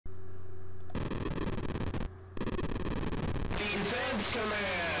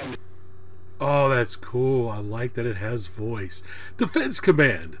Oh, that's cool. I like that it has voice. Defense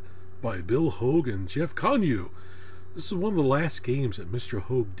Command by Bill Hogue and Jeff Conyu. This is one of the last games that Mr.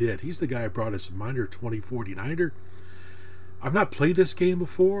 Hogue did. He's the guy who brought us Miner 2049er. I've not played this game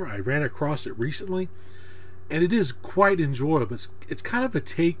before. I ran across it recently, and it is quite enjoyable. It's kind of a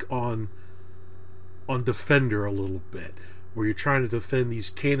take on Defender a little bit, where you're trying to defend these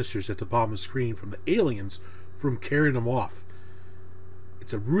canisters at the bottom of the screen from the aliens from carrying them off.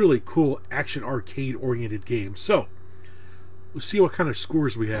 It's a really cool action arcade oriented game. So we'll see what kind of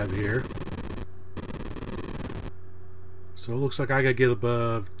scores we have here. So it looks like I gotta get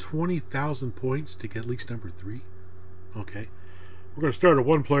above 20,000 points to get at least number 3. Okay, we're gonna start a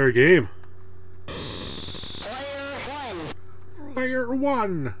one-player game. Player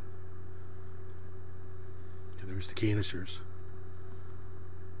 1. And there's the canisters.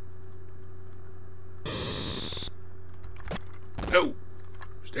 No!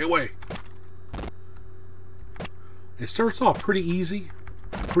 Stay away. It starts off pretty easy,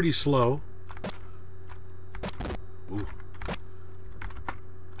 pretty slow. Ooh.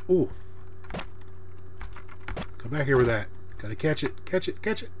 Ooh. Come back here with that. Gotta catch it, catch it,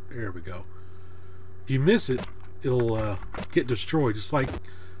 catch it. There we go. If you miss it, it'll get destroyed, just like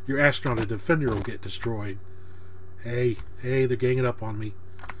your astronaut defender will get destroyed. Hey, hey, they're ganging up on me.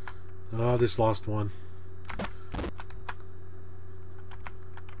 Oh, I just lost one.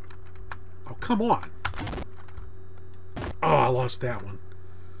 Oh, come on. Oh, I lost that one.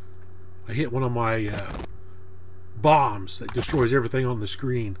 I hit one of my bombs that destroys everything on the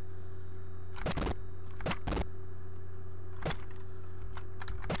screen.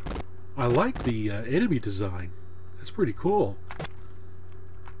 I like the enemy design. That's pretty cool.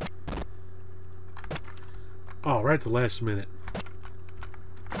 Oh, right at the last minute.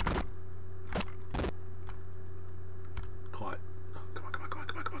 Caught. Oh, come on, come on, come on,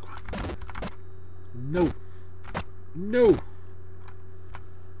 come on, come on, come on. No. No.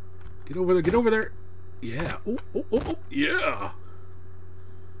 Get over there, get over there. Yeah. Oh, oh, oh, oh. Yeah.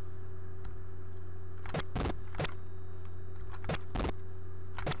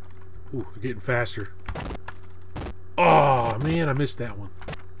 Ooh, they're getting faster. Oh, man, I missed that one.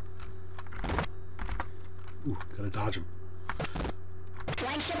 Ooh, gotta dodge him.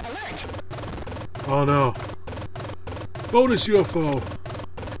 Flagship alert. Oh, no. Bonus UFO.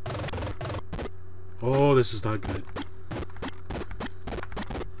 Oh, this is not good.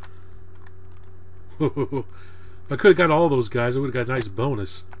 If I could have got all those guys, I would have got a nice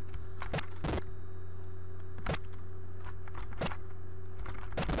bonus.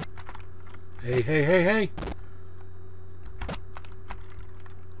 Hey, hey, hey, hey!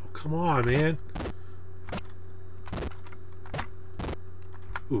 Oh, come on, man.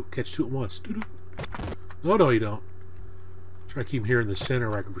 Ooh, catch two at once. Doo-doo. No, no, you don't. Try to keep him here in the center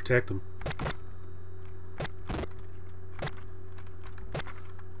where I can protect him.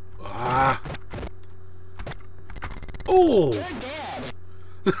 Ah! Oh! You're dead.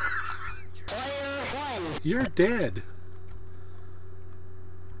 Player 1. You're dead.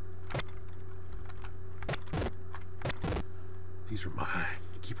 These are mine.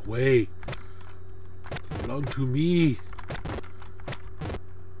 Keep away. They belong to me.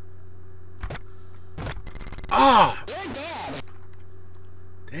 Ah! You're dead.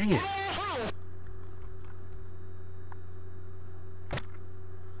 Dang it. Player 1.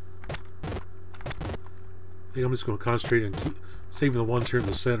 I think I'm just going to concentrate on keep saving the ones here in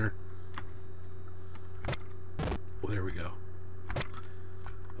the center. Oh, there we go.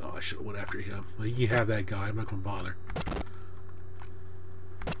 Oh, I should have went after him. Well, you can have that guy. I'm not going to bother.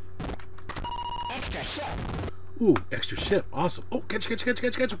 Extra ship. Ooh, extra ship. Awesome. Oh, catch, catch, catch,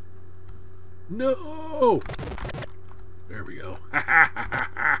 catch, catch him. No! There we go.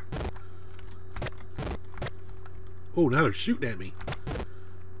 Oh, now they're shooting at me.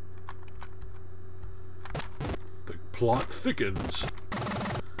 The plot thickens.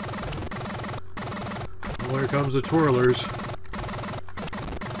 Oh, here comes the twirlers.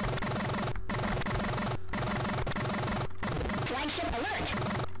 Flagship alert.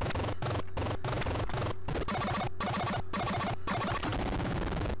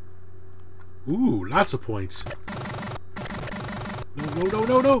 Ooh, lots of points. No, no, no,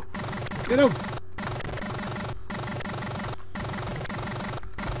 no, no. Get him.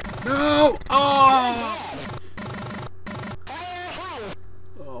 No. Oh. Player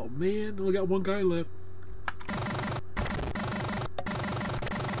 1. Oh, man. Only got one guy left.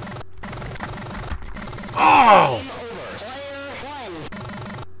 Oh. Player 1.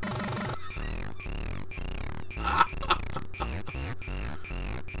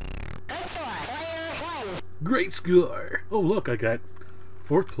 Excellent. Player 1. Great score. Oh, look, I got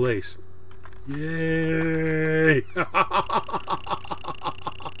 4th place. Yay!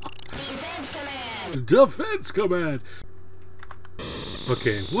 Defense command. Defense command.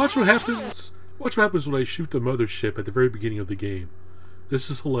 Okay, watch what happens. Watch what happens when I shoot the mothership at the very beginning of the game. This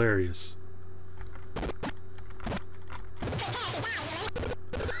is hilarious. Game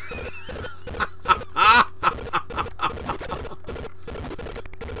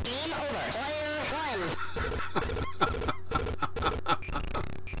over. Player 1.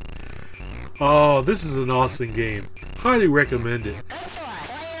 Oh, this is an awesome game. Highly recommend it. Good score.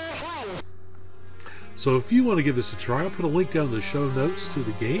 Player 1. So if you want to give this a try, I'll put a link down in the show notes to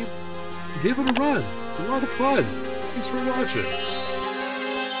the game. Give it a run. It's a lot of fun. Thanks for watching.